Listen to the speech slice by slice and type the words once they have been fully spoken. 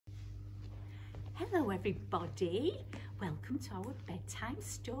Hello everybody, welcome to our bedtime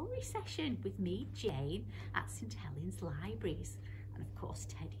story session with me, Jane, at St Helens Libraries, and of course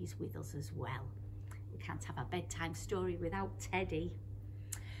Teddy's with us as well. We can't have a bedtime story without Teddy.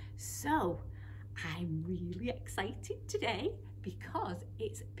 So I'm really excited today because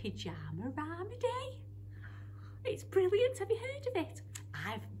it's Pyjama Rama Day. It's brilliant, have you heard of it?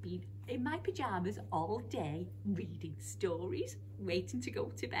 I've been in my pyjamas all day reading stories, waiting to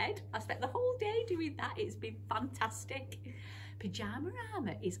go to bed. I spent the whole day doing that. It's been fantastic. Pyjama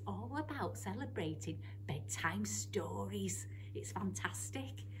Rama is all about celebrating bedtime stories. It's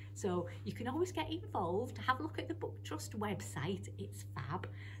fantastic. So you can always get involved. Have a look at the Book Trust website. It's fab.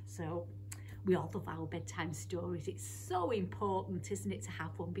 So we all love our bedtime stories. It's so important, isn't it, to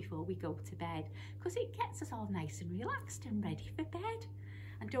have one before we go to bed, because it gets us all nice and relaxed and ready for bed.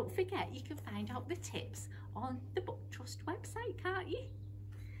 And don't forget, you can find out the tips on the Book Trust website, can't you?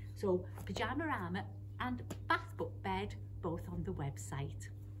 So Pyjama Rama and Bath Book Bed, both on the website.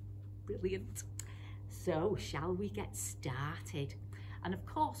 Brilliant. So shall we get started? And of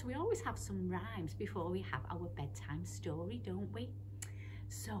course, we always have some rhymes before we have our bedtime story, don't we?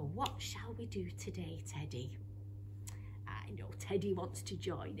 So what shall we do today, Teddy? I know Teddy wants to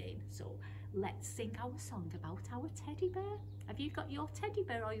join in, so let's sing our song about our teddy bear. Have you got your teddy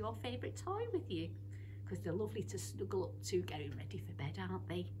bear or your favourite toy with you? Because they're lovely to snuggle up to getting ready for bed, aren't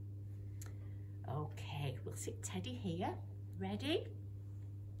they? Okay, we'll sit Teddy here. Ready?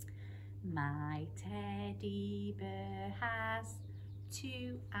 My teddy bear has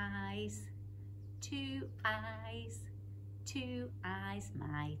two eyes, two eyes, two eyes.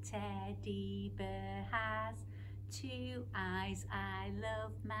 My teddy bear has two eyes. I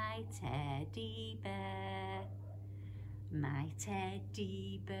love my teddy bear. My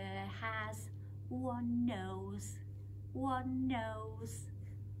teddy bear has one nose, one nose,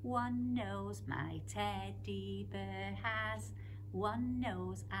 one nose. My teddy bear has one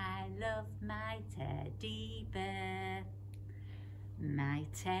nose. I love my teddy bear. My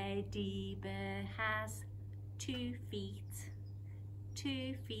teddy bear has 2 feet,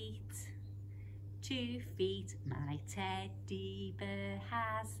 2 feet, 2 feet. My teddy bear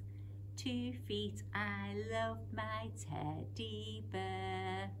has 2 feet. I love my teddy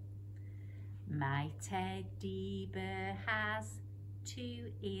bear. My teddy bear has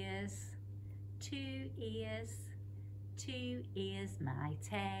 2 ears, 2 ears, 2 ears. My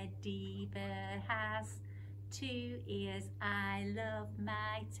teddy bear has 2 ears. I love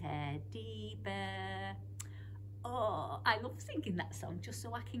my teddy bear. Oh, I love singing that song just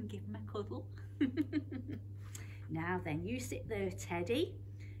so I can give him a cuddle. Now then, you sit there, Teddy,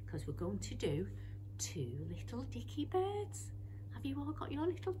 because we're going to do 2 little dicky birds. Have you all got your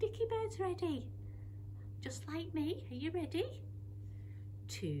little dicky birds ready? Just like me, are you ready?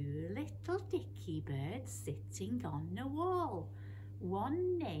 2 little dicky birds sitting on a wall.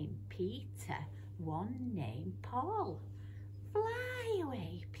 One named Peter, one named Paul. Fly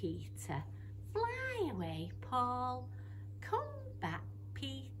away, Peter, fly away, Paul. Come back,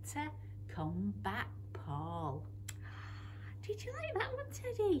 Peter, come back, Paul. Did you like that one,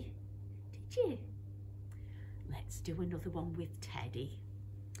 Teddy? Did you? Let's do another one with Teddy.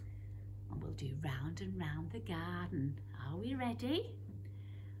 And we'll do round and round the garden. Are we ready?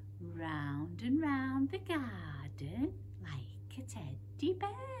 Round and round the garden like a teddy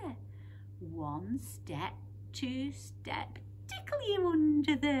bear. 1 step, 2 step, tickle you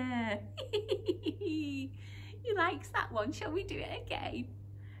under there. You likes that one? Shall we do it again?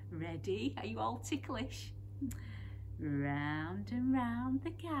 Ready? Are you all ticklish? Round and round the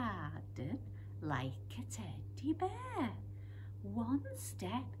garden like a teddy bear. 1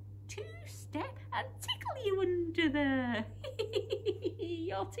 step, 2 step, and tickle you under there.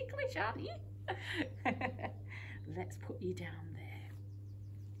 You're ticklish, aren't you? Let's put you down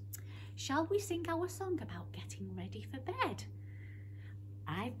there. Shall we sing our song about getting ready for bed?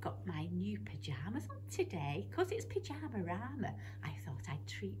 I've got my new pyjamas on today because it's Pyjama Rama. I thought I'd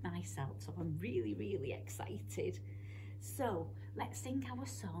treat myself, so I'm really, really excited. So let's sing our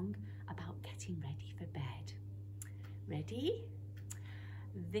song about getting ready for bed. Ready?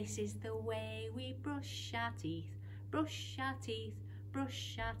 This is the way we brush our teeth, brush our teeth,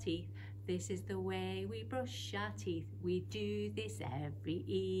 brush our teeth. This is the way we brush our teeth. We do this every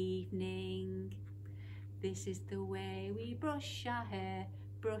evening. This is the way we brush our hair,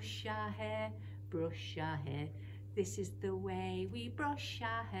 brush our hair, brush our hair. This is the way we brush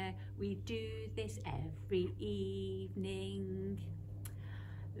our hair. We do this every evening.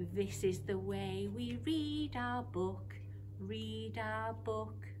 This is the way we read our book, read our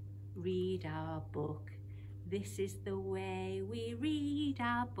book, read our book. This is the way we read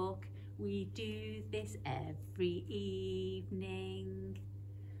our book. We do this every evening.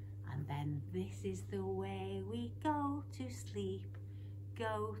 And then this is the way we go to sleep.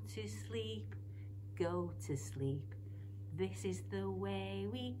 Go to sleep, go to sleep. This is the way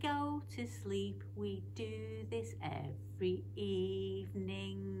we go to sleep. We do this every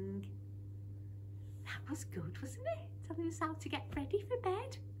evening. That was good, wasn't it? Telling us how to get ready for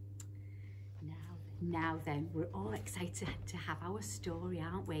bed. Now then, we're all excited to have our story,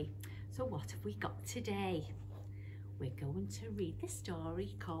 aren't we? So what have we got today? We're going to read the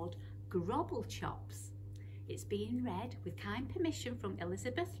story called Grobblechops. It's being read with kind permission from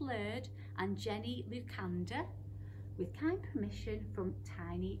Elizabeth Laird and Jenny Lucander, with kind permission from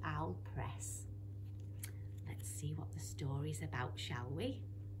Tiny Owl Press. Let's see what the story's about, shall we?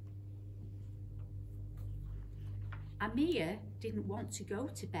 Amir didn't want to go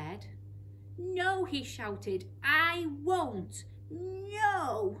to bed. "No," he shouted, "I won't.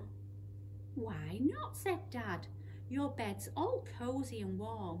 No." "Why not?" said Dad. "Your bed's all cosy and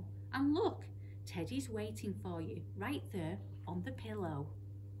warm. And look, Teddy's waiting for you right there on the pillow."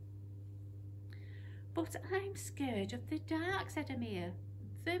 "But I'm scared of the dark," said Amir.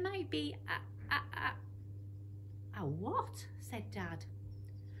 "There might be a what?" said Dad.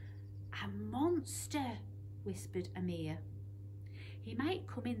 "A monster," whispered Amir. "He might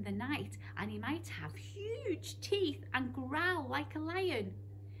come in the night and he might have huge teeth and growl like a lion.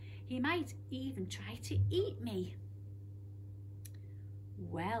 He might even try to eat me."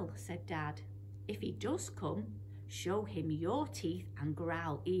 "Well," said Dad, "if he does come, show him your teeth and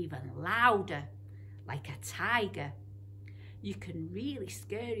growl even louder, like a tiger. You can really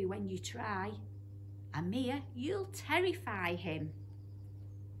scare him when you try. Amir, you'll terrify him."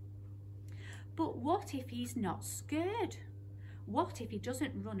 "But what if he's not scared? What if he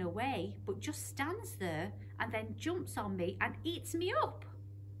doesn't run away but just stands there and then jumps on me and eats me up?"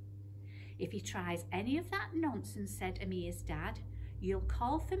 "If he tries any of that nonsense," said Amir's dad, "you'll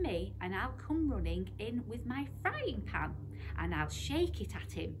call for me and I'll come running in with my frying pan and I'll shake it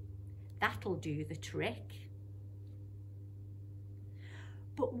at him. That'll do the trick."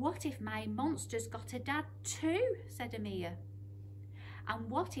 "But what if my monster's got a dad too?" said Amir. "And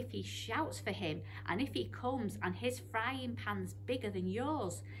what if he shouts for him, and if he comes and his frying pan's bigger than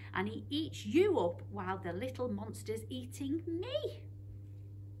yours and he eats you up while the little monster's eating me?"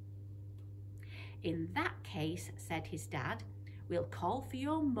 "In that case," said his dad, "we'll call for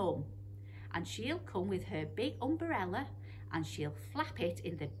your mum and she'll come with her big umbrella and she'll flap it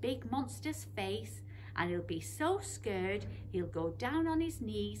in the big monster's face and he'll be so scared he'll go down on his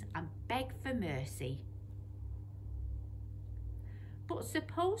knees and beg for mercy." "But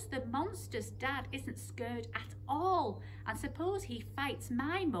suppose the monster's dad isn't scared at all, and suppose he fights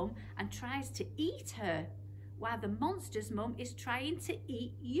my mum and tries to eat her, while the monster's mum is trying to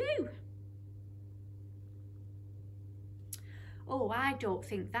eat you?" "Oh, I don't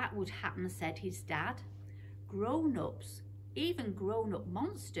think that would happen," said his dad. "Grown-ups, even grown-up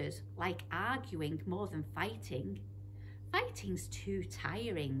monsters, like arguing more than fighting. Fighting's too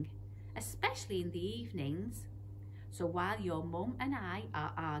tiring, especially in the evenings. So while your mum and I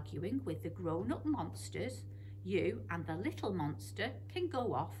are arguing with the grown-up monsters, you and the little monster can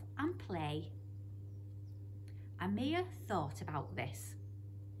go off and play." Amir thought about this.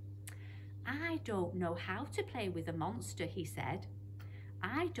 "I don't know how to play with a monster," he said.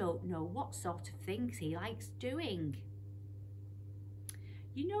 "I don't know what sort of things he likes doing."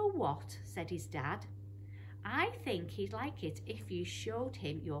 "You know what?" said his dad. "I think he'd like it if you showed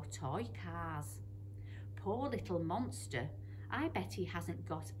him your toy cars. Poor little monster, I bet he hasn't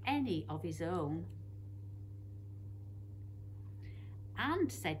got any of his own."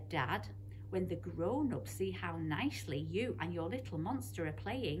 "And," said Dad, "when the grown-ups see how nicely you and your little monster are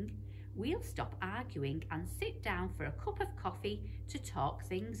playing, we'll stop arguing and sit down for a cup of coffee to talk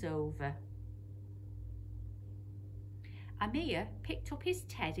things over." Amir picked up his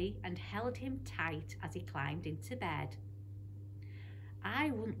teddy and held him tight as he climbed into bed.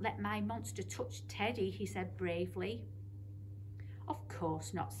 "I wouldn't let my monster touch Teddy," he said bravely. "Of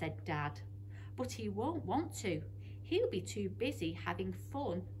course not," said Dad, "but he won't want to. He'll be too busy having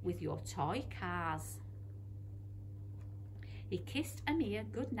fun with your toy cars." He kissed Amir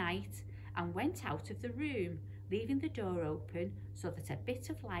good night and went out of the room, leaving the door open so that a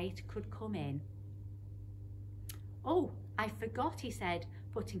bit of light could come in. "Oh, I forgot," he said,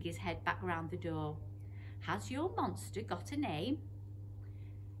 putting his head back round the door. "Has your monster got a name?"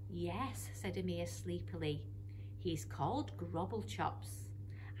 "Yes," said Amir sleepily. "He's called Grobblechops,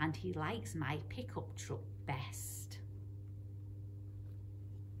 and he likes my pickup truck best."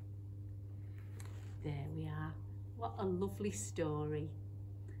 There we are. What a lovely story.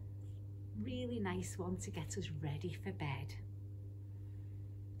 nice one to get us ready for bed.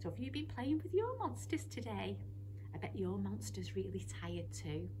 So have you been playing with your monsters today? I bet your monster's really tired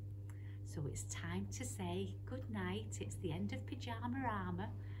too. So it's time to say good night. It's the end of Pyjama Armour,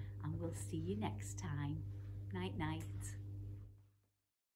 and we'll see you next time. Night night.